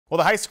Well,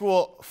 the high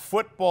school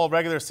football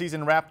regular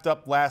season wrapped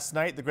up last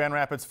night. The Grand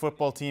Rapids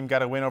football team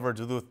got a win over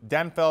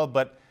Duluth-Denfeld,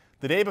 but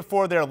the day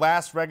before their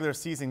last regular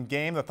season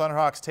game, the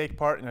Thunderhawks take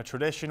part in a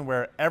tradition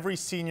where every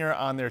senior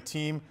on their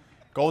team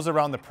goes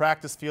around the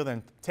practice field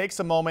and takes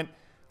a moment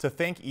to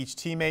thank each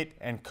teammate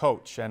and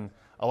coach. And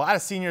a lot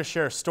of seniors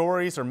share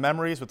stories or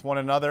memories with one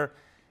another.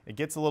 It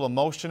gets a little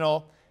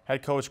emotional.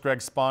 Head coach Greg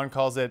Spahn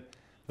calls it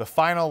the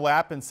final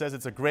lap and says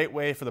it's a great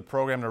way for the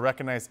program to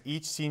recognize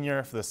each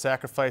senior for the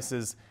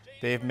sacrifices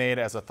they've made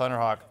as a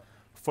Thunderhawk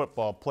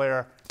football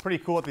player. Pretty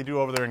cool what they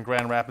do over there in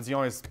Grand Rapids. You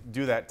always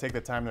do that, take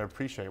the time to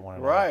appreciate one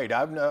another. Right.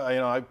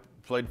 I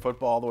played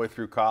football all the way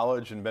through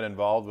college and been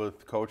involved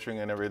with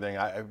coaching and everything.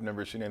 I've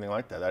never seen anything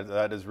like that.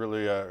 That is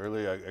really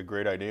a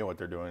great idea what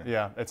they're doing.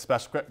 Yeah, it's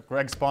special.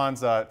 Greg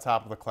Spahn's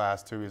top of the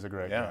class too. He's a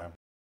great guy.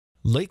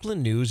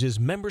 Lakeland News is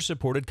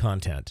member-supported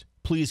content.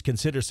 Please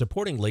consider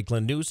supporting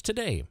Lakeland News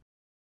today.